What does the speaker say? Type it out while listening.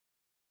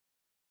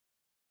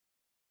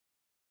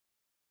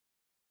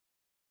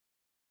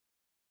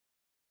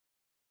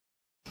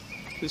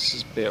This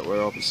is about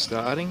where I'll be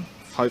starting,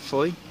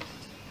 hopefully.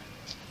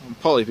 I'll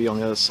probably be on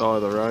the other side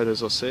of the road,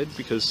 as I said,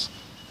 because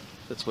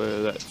that's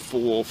where that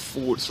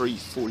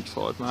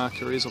 3:45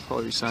 marker is. I'll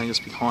probably be staying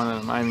just behind it.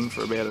 I'm aiming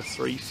for about a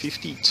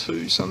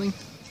 3:52 something.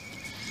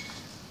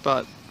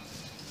 But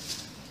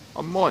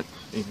I might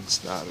even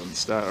start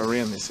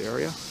around this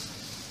area.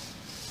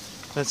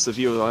 That's the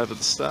view that I have at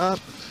the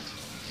start.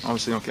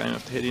 Obviously not going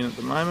enough to head in at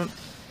the moment.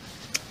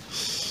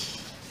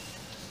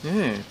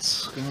 Yeah,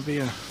 it's going to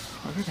be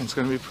I reckon it's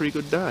going to be a pretty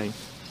good day.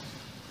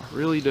 I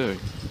really do.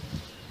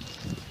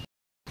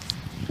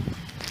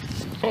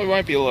 Probably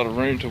won't be a lot of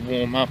room to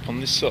warm up on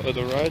this side of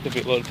the road. There'll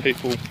be a lot of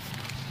people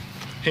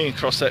heading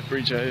across that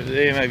bridge over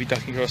there, maybe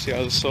ducking across the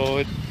other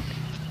side,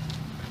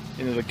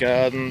 into the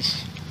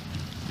gardens,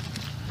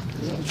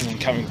 and then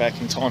coming back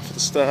in time for the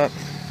start.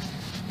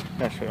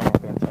 Naturally, I'm not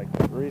going to take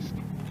that risk.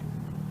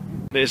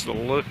 There's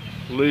the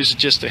loser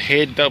just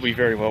ahead. They'll be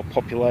very well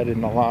populated in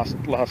the last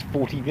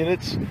 40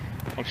 minutes.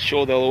 I'm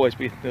sure there'll always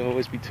be 2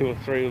 or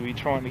 3 will be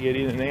trying to get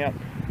in and out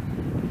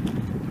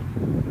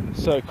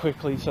so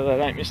quickly so they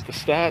don't miss the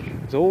start.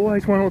 There's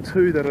always 1 or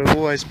 2 that are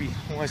always going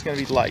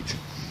to be late,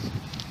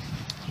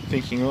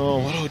 thinking, oh,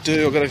 what do I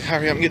do? I've got to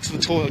hurry up and get to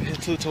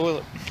the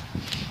toilet.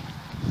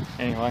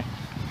 Anyway,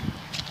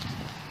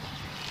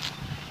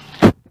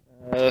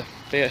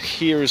 about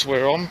here is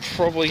where I'm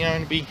probably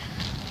going to be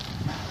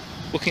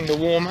looking to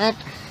warm up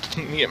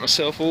and get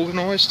myself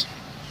organised.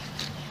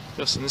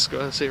 Just in this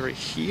guy's area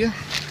here.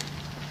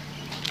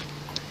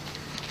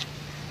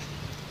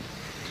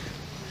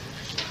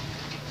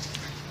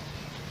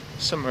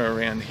 Somewhere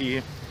around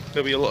here.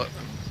 There'll be a lot.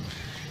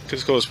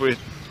 Because of course we're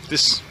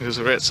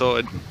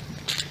outside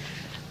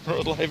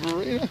Rod Laver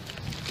Arena.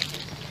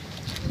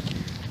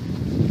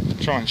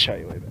 Try and show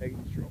you where baggage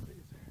drop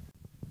is.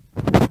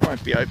 It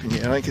won't be open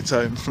yet. I think it's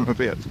open from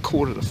about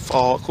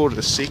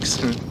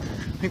 6:45, and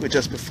I think we're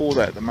just before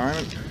that at the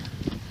moment.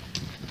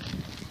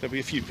 There'll be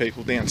a few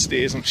people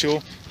downstairs, I'm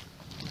sure.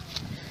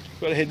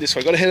 Got to head this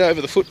way. Got to head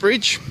over the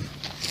footbridge.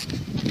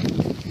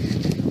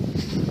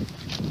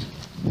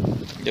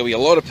 There'll be a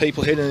lot of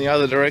people heading in the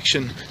other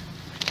direction.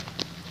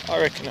 I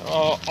reckon.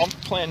 I'm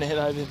planning to head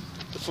over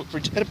the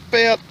footbridge at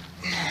about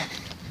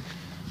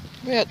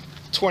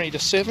 20 to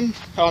 7.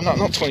 Oh no,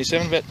 not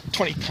 27. About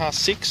 20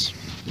 past 6.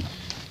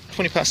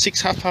 20 past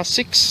 6, half past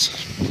 6.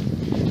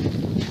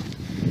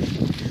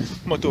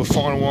 Might do a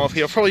final one off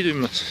here. I'll probably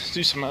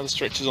do some other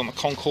stretches on the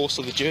concourse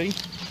of the G.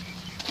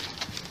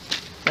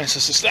 As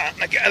this is starting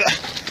to gather.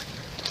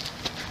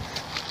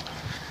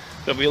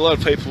 There'll be a lot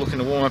of people looking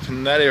to warm up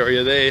in that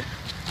area there,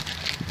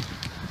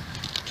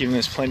 given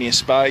there's plenty of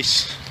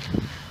space.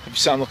 There'll be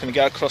some looking to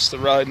go across the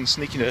road and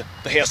sneak into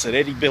the house that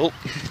Eddie built.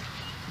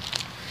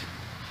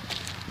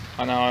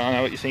 I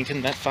know what you're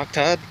thinking, that fucked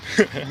hard.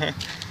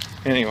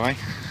 Anyway,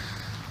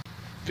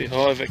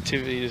 beehive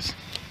activity is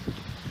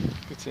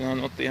good to know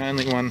I'm not the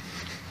only one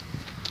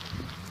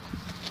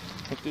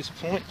at this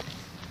point.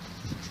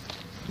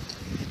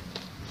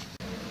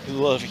 There's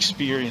a lot of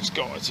experienced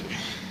guys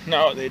who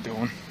know what they're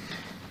doing.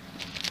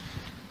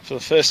 For the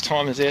first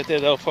timers out there,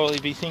 they'll probably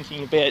be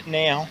thinking about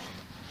now,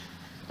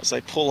 as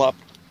they pull up,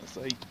 as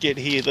they get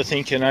here, they're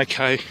thinking,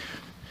 okay,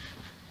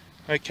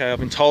 I've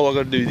been told I've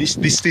got to do this,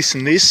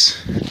 and this.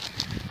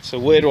 So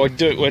where do I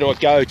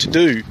go to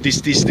do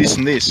this,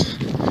 and this?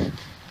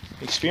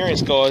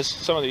 Experienced guys,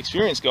 some of the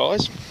experienced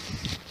guys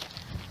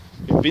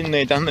who've been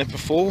there, done that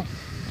before,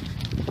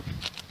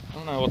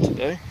 they'll know what to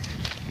do.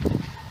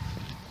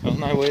 They'll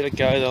know where to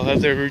go. They'll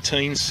have their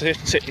routines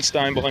set in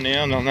stone by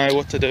now, and they'll know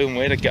what to do and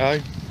where to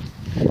go.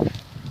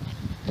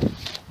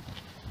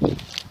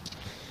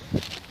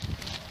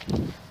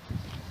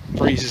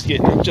 Breeze is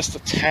getting up just a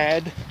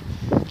tad.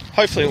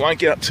 Hopefully it won't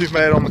get up too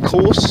bad on the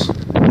course.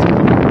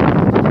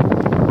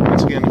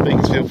 Once we get into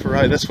Beaconsfield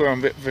Parade, that's where I'm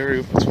a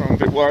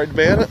bit worried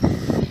about it.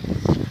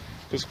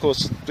 Because of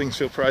course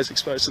Beaconsfield Parade is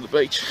exposed to the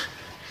beach.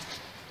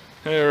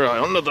 Alright,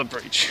 onto the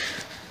bridge.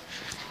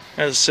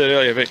 As I said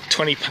earlier, about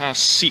 20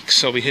 past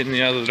 6 I'll be heading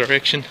the other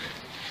direction.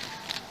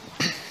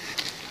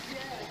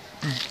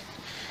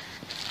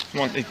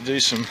 Might need to do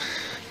some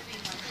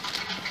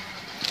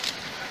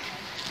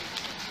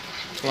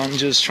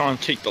lunges, try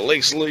and keep the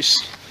legs loose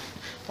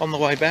on the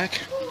way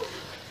back.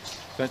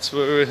 That's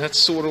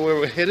sort of where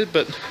we're headed,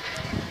 but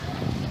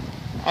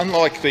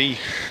unlike the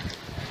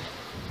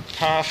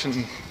half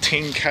and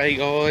 10k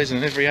guys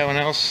and everyone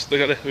else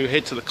who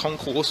head to the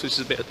concourse, which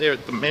is about there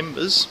at the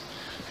members,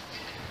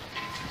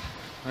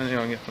 I'm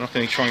not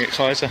going to try and get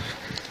closer.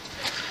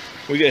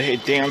 We got to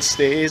head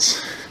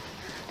downstairs,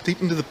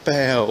 deep into the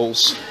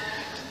bowels.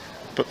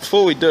 But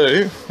before we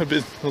do,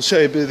 I'll show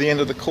you a bit of the end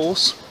of the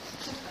course.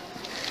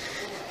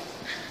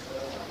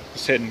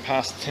 Just heading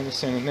past the tennis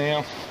centre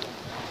now.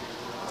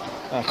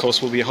 Of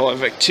course, will be a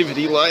hive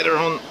activity later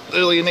on,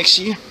 earlier next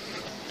year.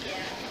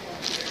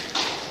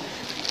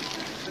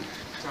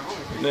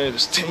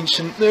 Nervous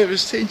tension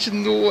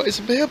always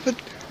about, but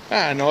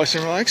nice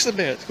and relaxed about.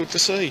 It's good to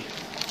see.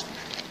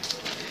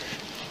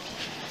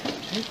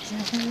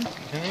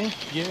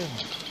 Yeah.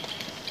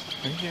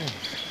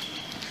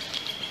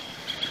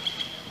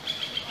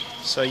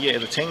 So yeah,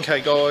 the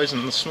 10k guys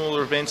and the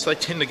smaller events, they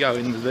tend to go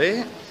into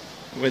there,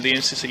 where the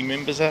MCC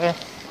members are,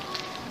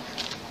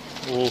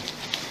 or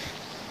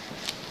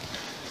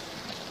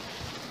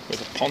where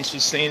the Ponsford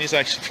stand is.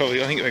 Actually,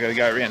 probably, I think they've got to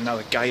go around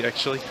another gate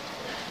actually.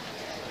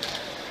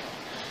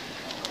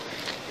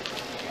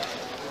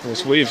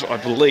 Whereas we've, I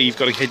believe,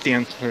 got to head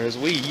down. Whereas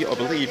we, I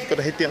believe, got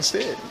to head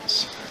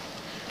downstairs.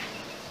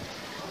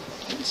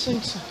 It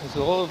seems there's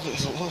a lot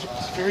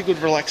of very good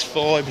relaxed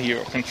vibe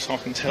here. I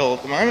can tell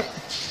at the moment.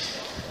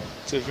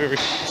 It's very good.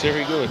 It's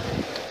very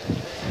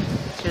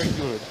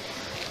good.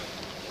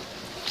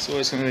 It's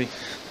always going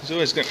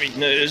to be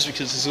nerves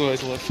because there's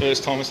always a lot of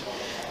first timers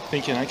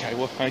thinking, okay,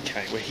 we're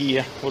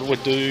here. What do we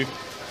do?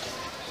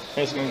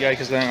 How's it going to go?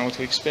 Because they don't know what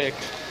to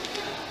expect.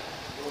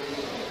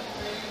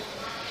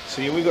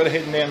 So yeah, we've got to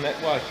head down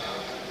that way.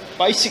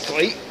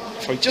 Basically,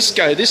 if I just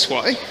go this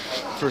way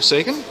for a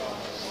second,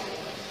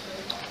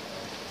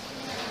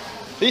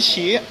 this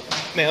here,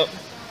 now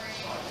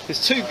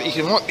there's two,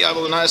 you might be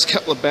able to notice a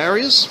couple of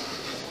barriers.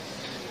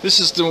 This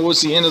is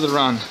towards the end of the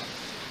run.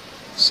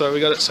 So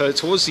we got it. So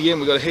towards the end,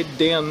 we've got to head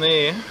down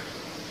there,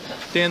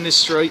 down this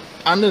street,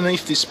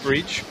 underneath this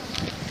bridge.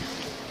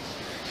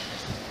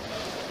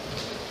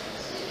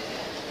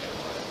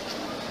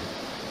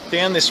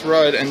 Down this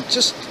road and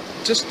just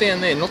down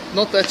there,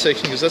 not that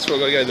section because that's where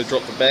I've got to go to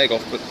drop the bag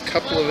off, but a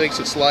couple of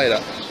exits later,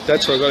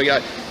 that's where I've got to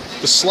go.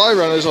 The slow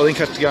runners I think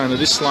have to go into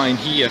this lane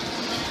here,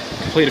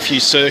 complete a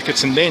few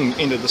circuits and then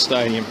into the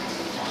stadium.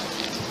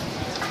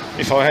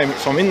 If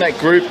I'm in that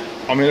group,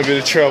 I'm in a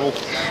bit of trouble.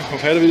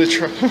 I've had a bit of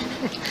trouble.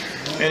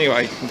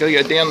 Anyway, I've got to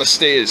go down the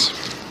stairs.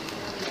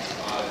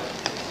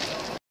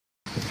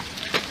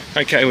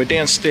 Okay, we're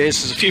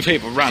downstairs. There's a few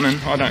people running.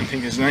 I don't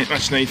think there's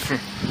much need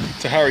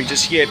to hurry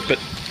just yet, but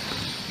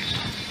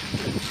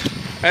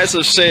as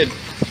I've said,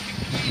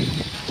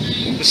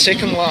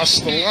 the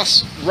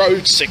last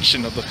road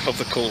section of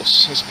the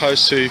course, as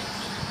opposed to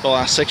the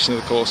last section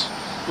of the course.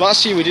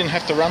 Last year we didn't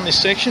have to run this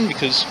section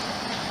because,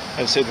 as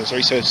I said, there was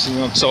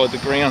resurfacing outside the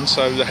ground,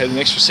 so they had an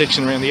extra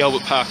section around the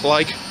Albert Park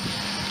Lake.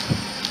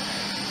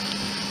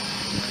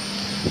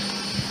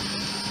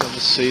 The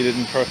seated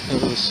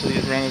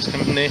runners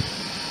coming there,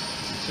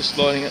 just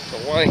lighting up the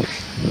way.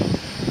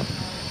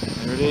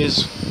 There it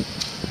is.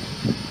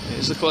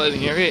 There's the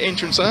clothing area,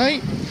 entrance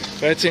A.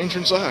 That's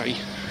entrance A.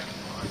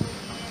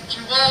 To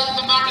all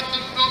the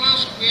marathon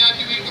runners, we are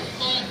doing a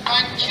full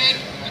bag check.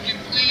 Would you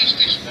please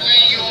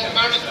display your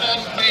marathon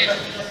pin?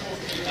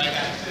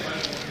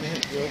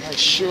 Yeah,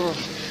 sure.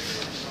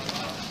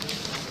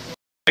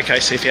 Okay,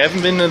 so if you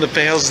haven't been to the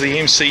bowels of the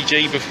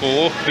MCG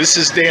before, this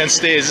is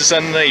downstairs, it's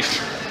underneath.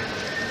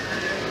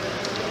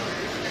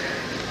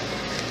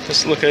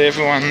 Just look at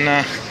everyone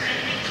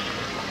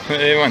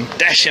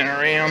dashing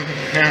around.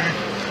 You know.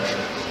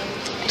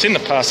 In the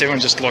past,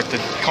 everyone just liked to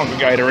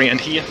congregate around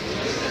here.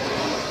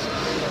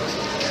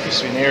 Used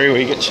to be an area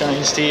where you get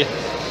changed here.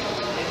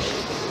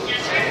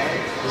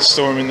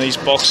 Store them in these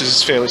boxes,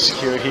 it's fairly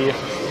secure here.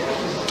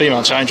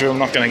 Female change room, I'm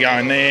not going to go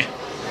in there.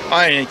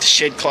 I only need to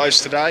shed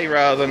clothes today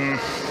rather than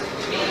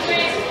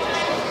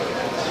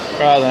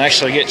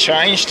actually get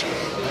changed.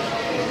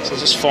 So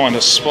just find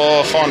a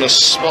spot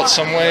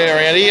somewhere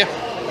around here.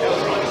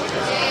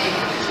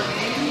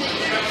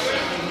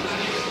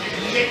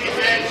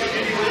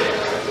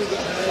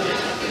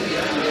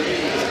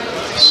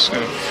 Just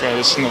going to throw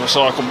this in the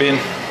recycle bin,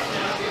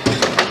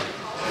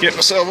 get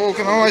myself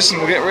organised,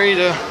 and we'll get ready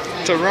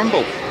to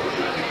rumble.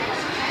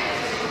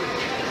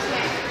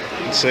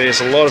 You can see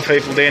there's a lot of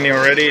people down here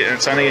already, and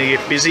it's only going to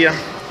get busier.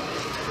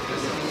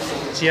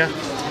 Yeah,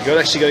 you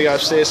actually got to go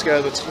upstairs to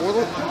go to the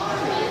toilet.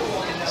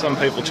 Some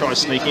people try to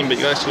sneak in, but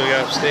you actually got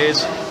to go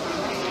upstairs.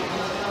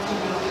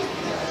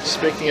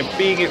 Expecting a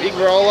big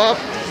roll up.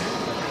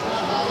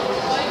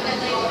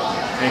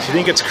 And if you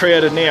think it's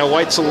crowded now,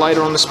 wait till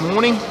later on this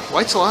morning.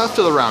 Wait till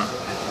after the run.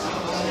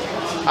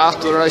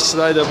 After the race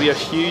today, there'll be a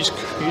huge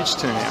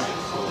turnout.